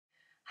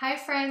Hi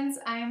friends,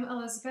 I'm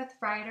Elizabeth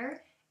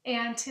Ryder,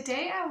 and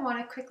today I want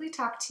to quickly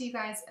talk to you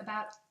guys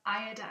about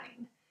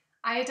iodine.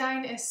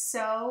 Iodine is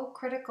so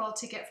critical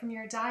to get from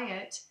your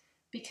diet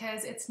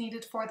because it's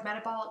needed for the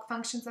metabolic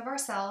functions of our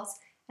cells,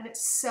 and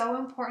it's so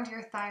important to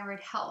your thyroid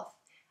health.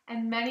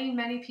 And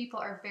many people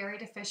are very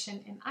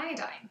deficient in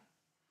iodine.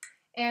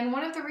 And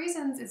one of the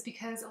reasons is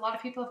because a lot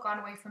of people have gone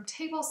away from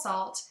table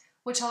salt,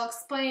 which I'll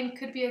explain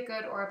could be a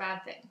good or a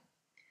bad thing.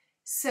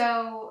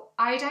 So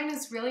iodine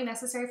is really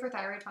necessary for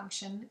thyroid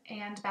function,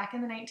 and back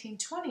in the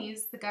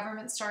 1920s, the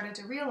government started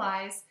to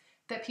realize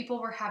that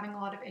people were having a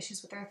lot of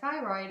issues with their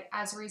thyroid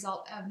as a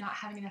result of not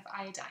having enough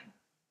iodine.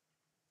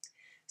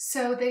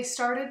 So they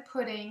started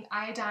putting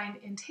iodine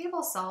in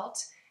table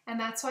salt, and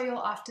that's why you'll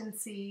often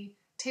see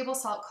table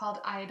salt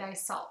called iodized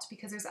salt,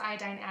 because there's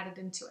iodine added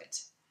into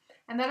it.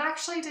 And that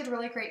actually did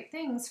really great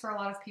things for a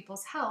lot of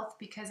people's health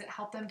because it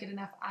helped them get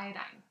enough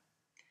iodine.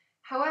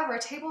 However,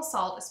 table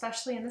salt,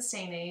 especially in this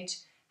day and age,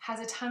 has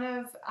a ton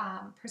of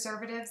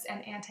preservatives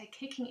and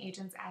anti-caking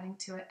agents added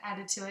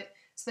to it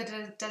so that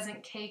it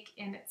doesn't cake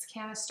in its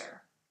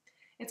canister.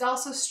 It's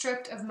also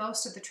stripped of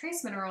most of the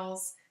trace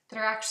minerals that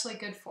are actually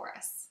good for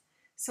us.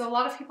 So a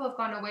lot of people have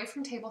gone away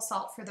from table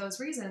salt for those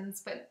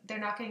reasons, but they're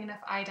not getting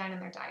enough iodine in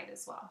their diet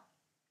as well.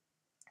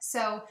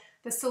 So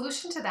the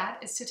solution to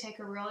that is to take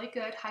a really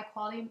good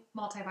high-quality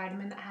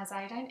multivitamin that has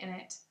iodine in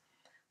it,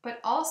 but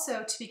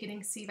also to be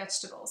getting sea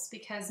vegetables,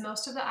 because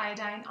most of the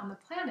iodine on the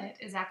planet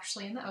is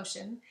actually in the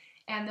ocean,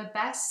 and the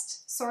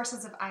best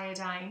sources of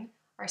iodine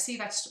are sea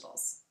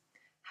vegetables.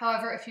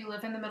 However, if you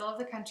live in the middle of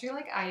the country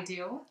like I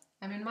do,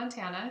 I'm in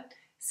Montana,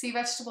 sea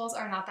vegetables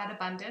are not that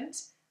abundant,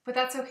 but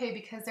that's okay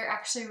because they're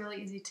actually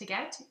really easy to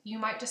get. You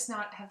might just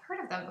not have heard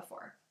of them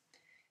before.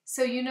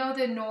 So you know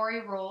the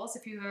nori rolls,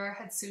 if you've ever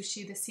had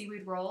sushi, the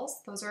seaweed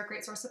rolls, those are a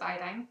great source of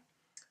iodine.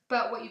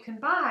 But what you can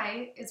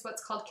buy is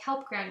what's called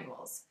kelp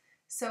granules.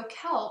 So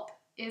kelp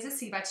is a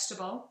sea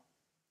vegetable,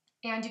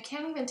 and you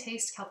can't even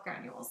taste kelp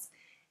granules.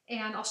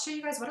 And I'll show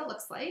you guys what it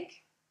looks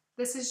like.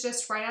 This is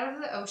just right out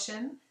of the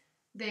ocean.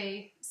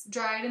 They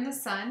dry it in the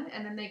sun,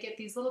 and then they get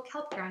these little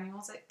kelp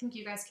granules. I think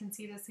you guys can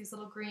see this, these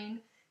little green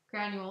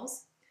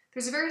granules.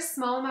 There's a very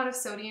small amount of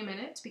sodium in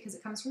it because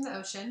it comes from the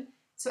ocean,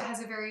 so it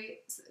has a very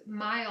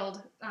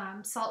mild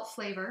salt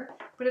flavor,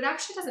 but it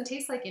actually doesn't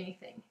taste like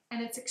anything,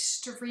 and it's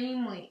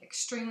extremely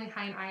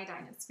high in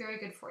iodine. It's very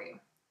good for you.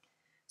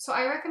 So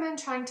I recommend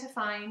trying to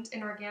find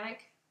an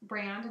organic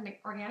brand, an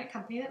organic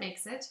company that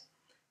makes it.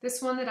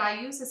 This one that I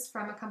use is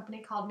from a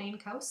company called Maine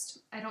Coast.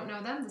 I don't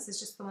know them, this is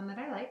just the one that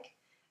I like.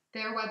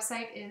 Their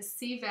website is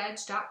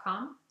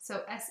seaveg.com,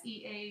 so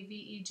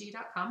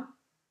SEAVEG.com.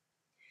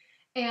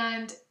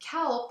 And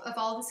kelp, of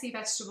all the sea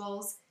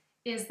vegetables,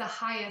 is the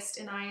highest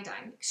in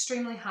iodine,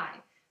 extremely high.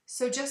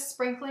 So just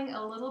sprinkling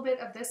a little bit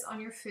of this on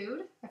your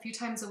food a few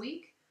times a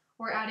week,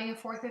 or adding a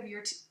fourth of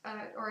your,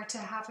 or to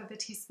half of a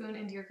teaspoon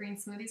into your green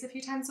smoothies a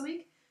few times a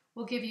week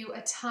will give you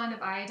a ton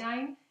of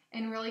iodine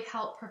and really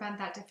help prevent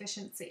that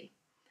deficiency.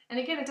 And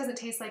again, it doesn't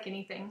taste like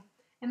anything.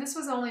 And this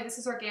is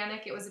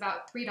organic, it was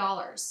about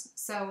 $3.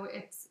 So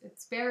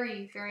it's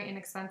very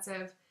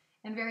inexpensive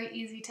and very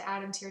easy to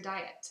add into your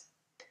diet.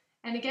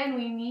 And again,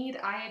 we need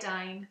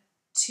iodine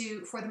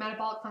for the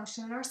metabolic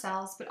function in our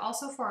cells, but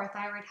also for our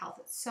thyroid health.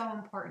 It's so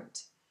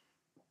important.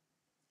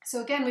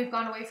 So again, we've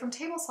gone away from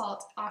table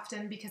salt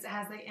often because it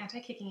has the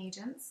anti-caking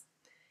agents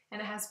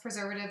and it has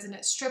preservatives and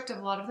it's stripped of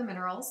a lot of the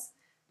minerals,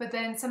 but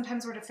then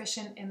sometimes we're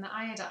deficient in the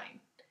iodine.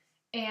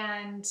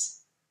 And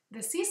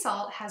the sea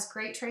salt has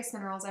great trace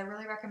minerals. I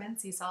really recommend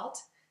sea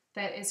salt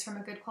that is from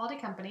a good quality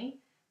company,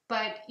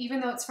 but even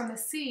though it's from the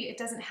sea, it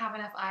doesn't have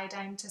enough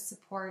iodine to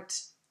support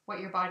what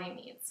your body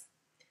needs.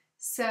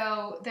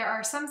 So there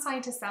are some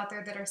scientists out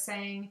there that are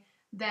saying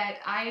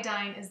that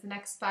iodine is the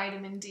next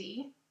vitamin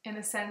D, in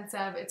the sense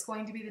of it's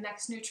going to be the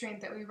next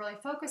nutrient that we really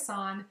focus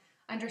on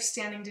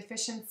understanding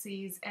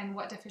deficiencies and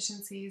what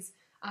deficiencies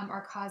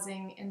are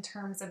causing in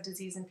terms of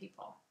disease in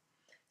people.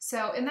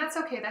 So, and that's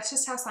okay, that's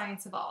just how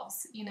science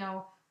evolves. You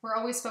know, we're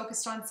always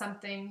focused on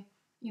something.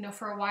 You know,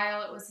 for a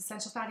while it was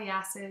essential fatty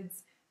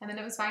acids, and then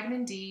it was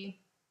vitamin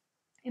D,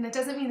 and it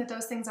doesn't mean that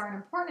those things aren't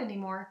important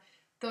anymore.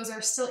 Those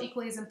are still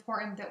equally as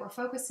important that we're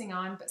focusing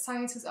on, but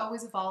science is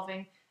always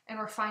evolving, and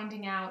we're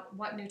finding out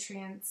what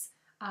nutrients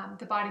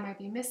the body might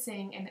be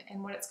missing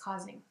and what it's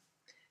causing.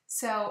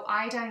 So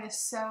iodine is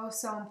so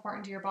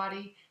important to your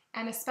body,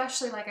 and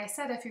especially, like I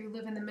said, if you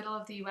live in the middle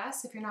of the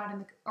US, if you're not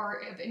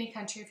or of any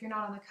country, if you're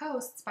not on the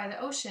coasts by the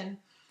ocean,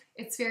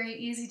 it's very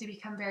easy to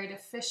become very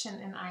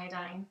deficient in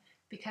iodine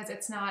because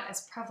it's not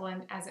as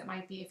prevalent as it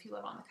might be if you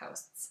live on the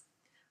coasts.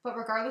 But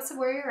regardless of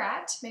where you're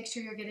at, make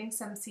sure you're getting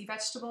some sea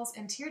vegetables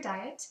into your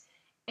diet,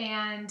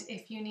 and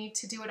if you need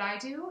to do what I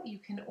do, you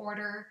can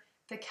order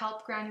the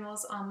kelp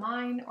granules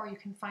online, or you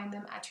can find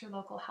them at your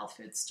local health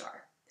food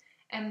store.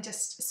 And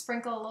just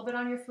sprinkle a little bit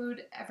on your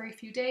food every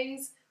few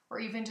days, or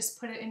even just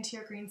put it into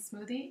your green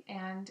smoothie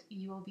and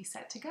you will be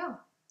set to go.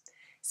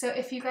 So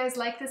if you guys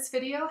like this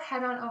video,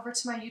 head on over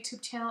to my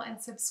YouTube channel and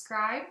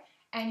subscribe,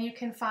 And you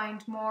can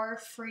find more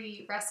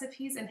free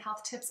recipes and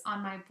health tips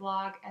on my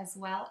blog as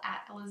well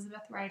at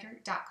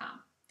elizabethrider.com.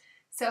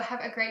 So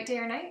have a great day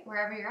or night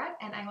wherever you're at,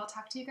 and I will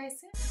talk to you guys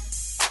soon.